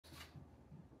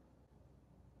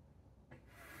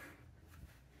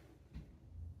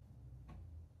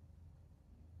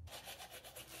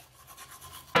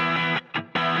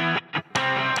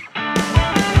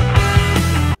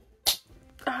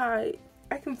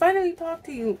I can finally talk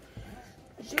to you.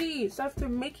 Jeez, after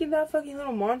making that fucking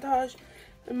little montage,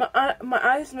 and my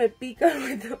eyes might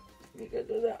pica because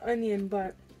of the onion,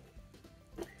 but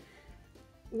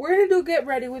we're gonna do get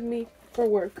ready with me for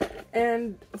work.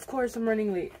 And of course I'm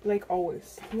running late, like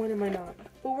always. When am I not?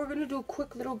 But we're gonna do a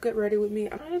quick little get ready with me.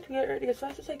 I'm trying to get ready as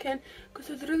fast as I can because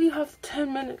I literally have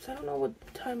 10 minutes. I don't know what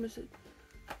time is it.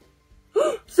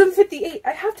 7:58.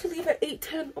 I have to leave at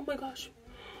 8:10. Oh my gosh.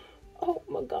 Oh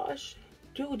my gosh.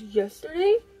 Dude,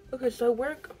 yesterday? Okay, so I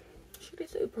work. Should I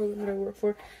say the program that I work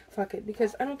for? Fuck it,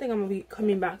 because I don't think I'm gonna be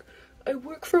coming back. I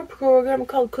work for a program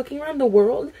called Cooking Around the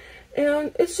World,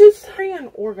 and it's just very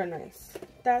unorganized.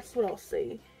 That's what I'll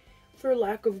say, for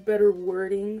lack of better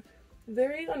wording.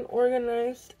 Very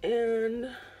unorganized, and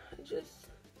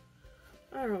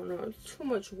I don't know, it's too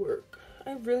much work.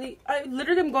 I literally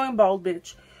am going bald,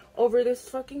 bitch, over this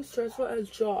fucking stressful ass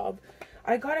job.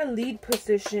 I got a lead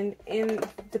position in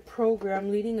the program,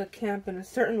 leading a camp in a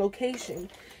certain location,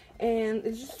 and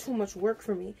it's just too much work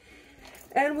for me.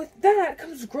 And with that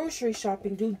comes grocery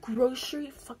shopping, dude.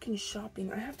 Grocery fucking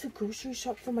shopping. I have to grocery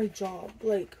shop for my job,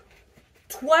 like,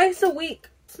 twice a week.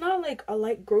 It's not like a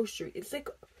light grocery. It's like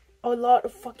a lot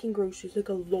of fucking groceries. Like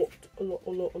a lot.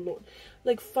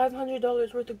 Like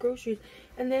 $500 worth of groceries.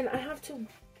 And then I have to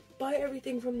buy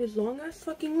everything from this long ass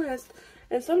fucking list.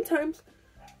 And sometimes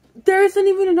there isn't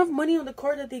even enough money on the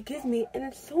card that they give me. And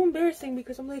it's so embarrassing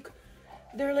because I'm like,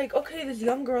 they're like, okay, this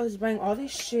young girl is buying all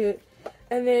this shit.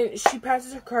 And then she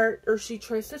passes her card, or she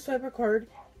tries to swipe her card,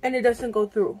 and it doesn't go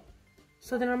through.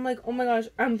 So then I'm like, oh my gosh,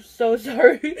 I'm so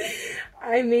sorry.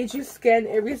 I made you scan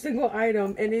every single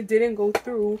item, and it didn't go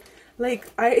through. Like,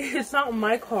 it's not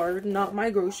my card, not my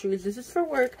groceries. This is for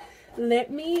work.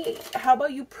 How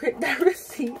about you print that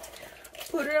receipt,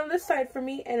 put it on the side for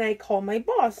me, and I call my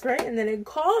boss, right? And then I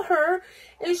call her,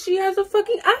 and she has a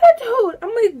fucking attitude.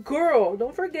 I'm like, girl,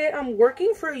 don't forget, I'm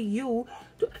working for you.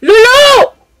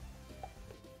 Lulu!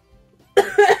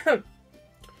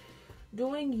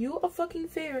 Doing you a fucking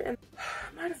favor. And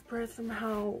I'm out of breath from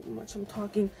how much I'm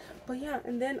talking, but yeah.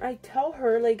 And then I tell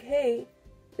her, like, hey,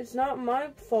 it's not my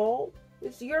fault,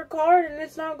 it's your card and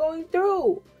it's not going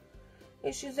through.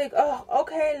 And she's like, oh,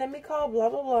 okay, let me call blah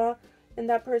blah blah, and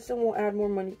that person will add more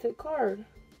money to the card.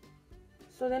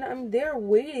 So then I'm there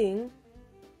waiting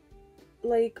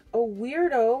like a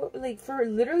weirdo, like for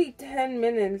literally 10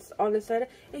 minutes on the side.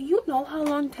 And you know how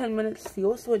long 10 minutes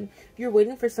feels when you're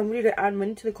waiting for somebody to add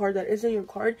money to the card that isn't your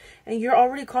card, and you're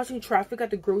already causing traffic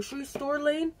at the grocery store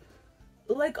lane.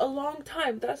 Like a long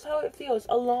time. That's how it feels.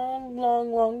 A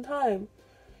long time.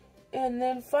 And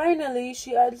then finally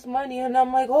she adds money, and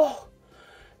I'm like, oh,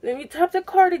 let me tap the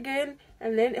card again,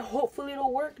 and then hopefully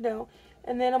it'll work now.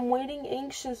 And then I'm waiting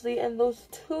anxiously, and those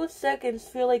 2 seconds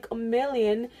feel like a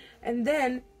million. And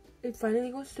then it finally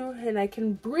goes through, and I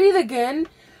can breathe again.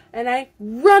 And I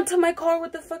run to my car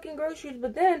with the fucking groceries.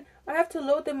 But then I have to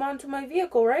load them onto my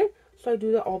vehicle, right? So I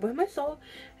do that all by myself.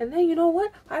 And then, you know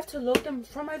what? I have to load them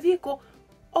from my vehicle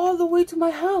all the way to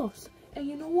my house. And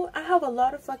you know what? I have a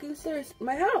lot of fucking stairs in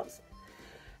my house.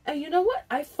 And you know what?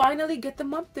 I finally get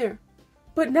them up there.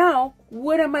 But now,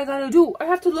 what am I gonna do? I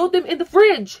have to load them in the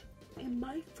fridge. In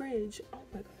my fridge. Oh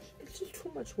my gosh. It's just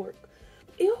too much work.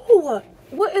 Ew.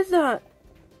 What is that?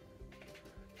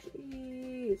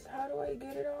 Jeez. How do I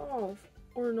get it off?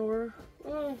 Or Nora?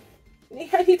 Oh.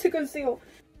 I need to conceal.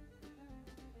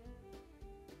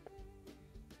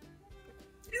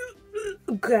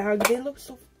 God, they look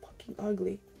so fucking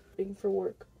ugly. For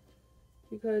work.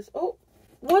 Because, oh.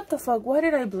 What the fuck? Why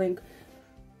did I blink?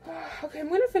 Okay, I'm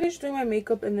gonna finish doing my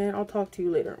makeup and then I'll talk to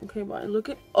you later. Okay, bye. Look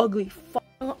at ugly fuck.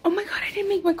 Oh my god, I didn't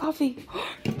make my coffee.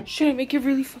 Should I make it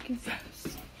really fucking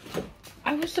fast?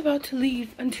 I was about to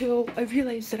leave until I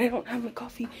realized that I don't have my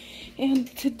coffee. And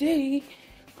today,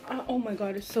 oh my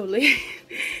god, it's so late.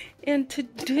 And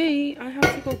today, I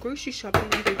have to go grocery shopping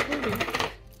like I told you.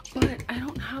 But I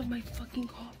don't have my fucking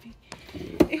coffee.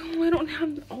 Ew, I don't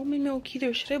have almond milk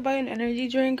either. Should I buy an energy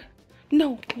drink?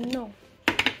 No. No!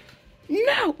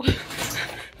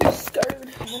 I'm scared.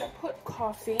 I'm gonna put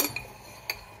coffee.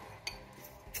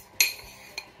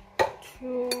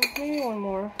 Maybe one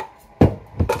more.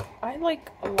 I like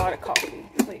a lot of coffee.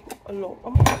 Like a lot.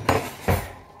 Oh my god.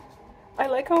 I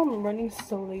like how I'm running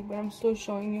so late, but I'm still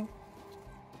showing you.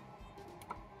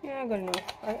 Yeah, good enough.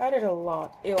 I added a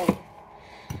lot. Ew.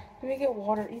 Let me get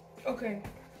water. Okay.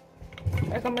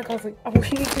 I got my coffee. I'm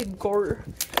really big gore.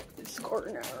 It's gore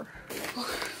now.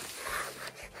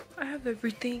 I have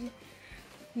everything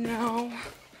now. Oh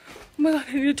my god,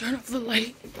 I need to turn off the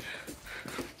light.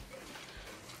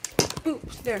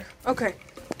 Oops, there. Okay.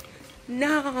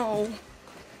 Now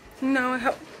I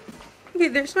have Okay,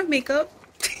 there's my makeup.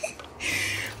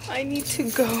 I need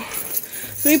to go.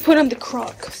 Let me put on the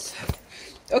Crocs.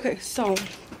 Okay, so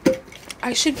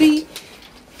I should be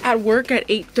at work at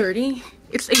 8:30.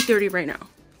 It's 8:30 right now.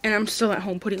 And I'm still at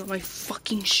home putting on my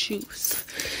fucking shoes.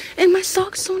 And my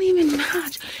socks don't even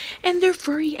match. And they're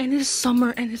furry and it's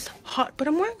summer and it's hot. But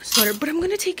I'm wearing a sweater, but I'm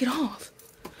gonna take it off.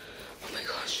 Oh my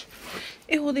gosh.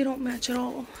 Ew, they don't match at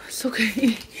all. It's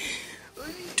okay. I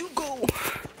need to go.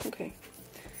 Okay.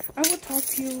 I will talk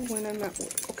to you when I'm at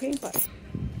work. Okay, bye.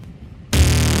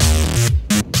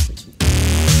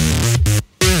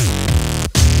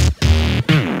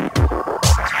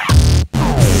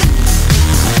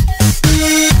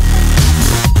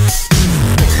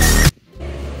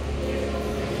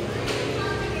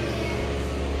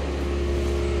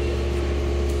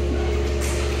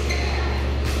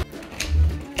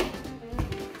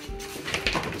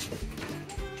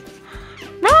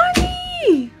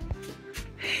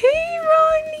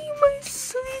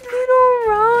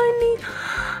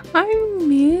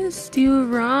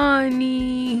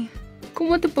 Ronnie,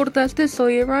 ¿cómo te portaste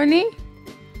hoy, Ronnie?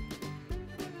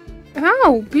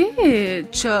 Ow,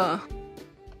 bitch.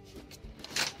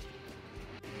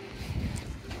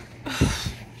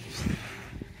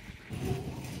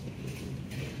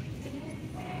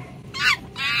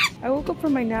 I woke up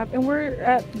from my nap and we're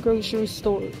at the grocery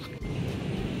store.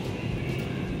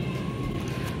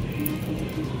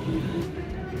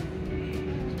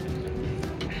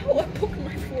 Ow, I poked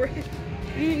my forehead.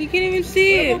 You can't even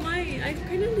see it. I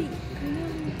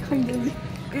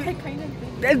kind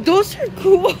of. Those are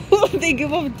cool. They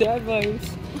give off dad vibes.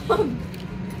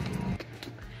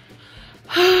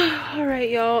 Alright,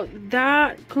 y'all.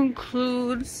 That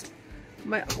concludes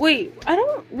my. Wait, I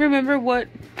don't remember what.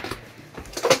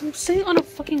 I'm sitting on a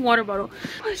fucking water bottle.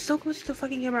 I'm so close to the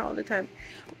fucking camera all the time.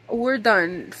 We're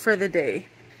done for the day.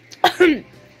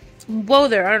 Whoa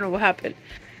there. I don't know what happened.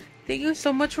 Thank you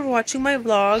so much for watching my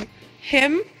vlog.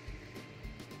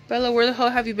 Bella, where the hell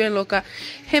have you been, loca?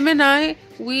 Him and I,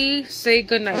 we say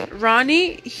goodnight.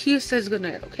 Ronnie, he says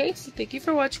goodnight, okay? So thank you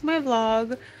for watching my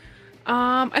vlog.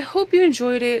 I hope you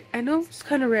enjoyed it. I know it was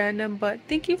kind of random, but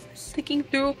thank you for sticking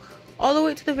through all the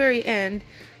way to the very end.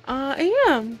 And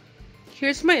yeah,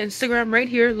 here's my Instagram right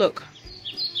here, look.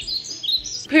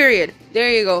 Period.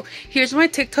 There you go. Here's my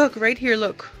TikTok right here,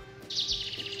 look.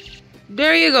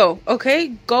 There you go, okay?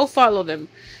 Go follow them.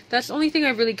 That's the only thing I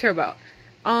really care about.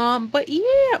 But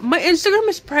yeah, my Instagram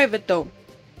is private though.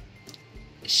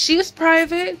 She's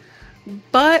private,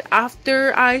 but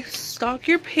after I stalk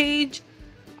your page,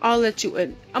 I'll let you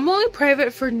in. I'm only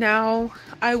private for now.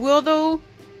 I will though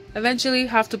eventually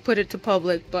have to put it to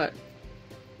public, but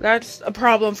that's a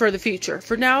problem for the future.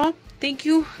 For now, thank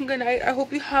you. Good night. I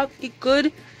hope you have a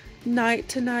good night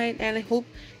tonight, and I hope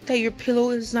that your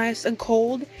pillow is nice and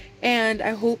cold, and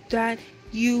I hope that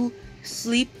you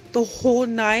sleep the whole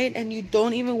night and you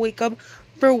don't even wake up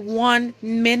for 1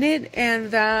 minute, and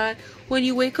that when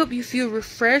you wake up you feel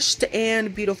refreshed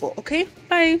and beautiful. Okay,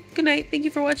 bye, good night, thank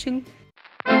you for watching.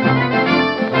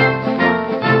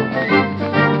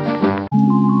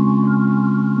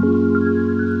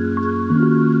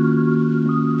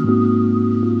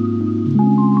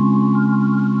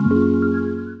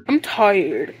 I'm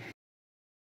tired.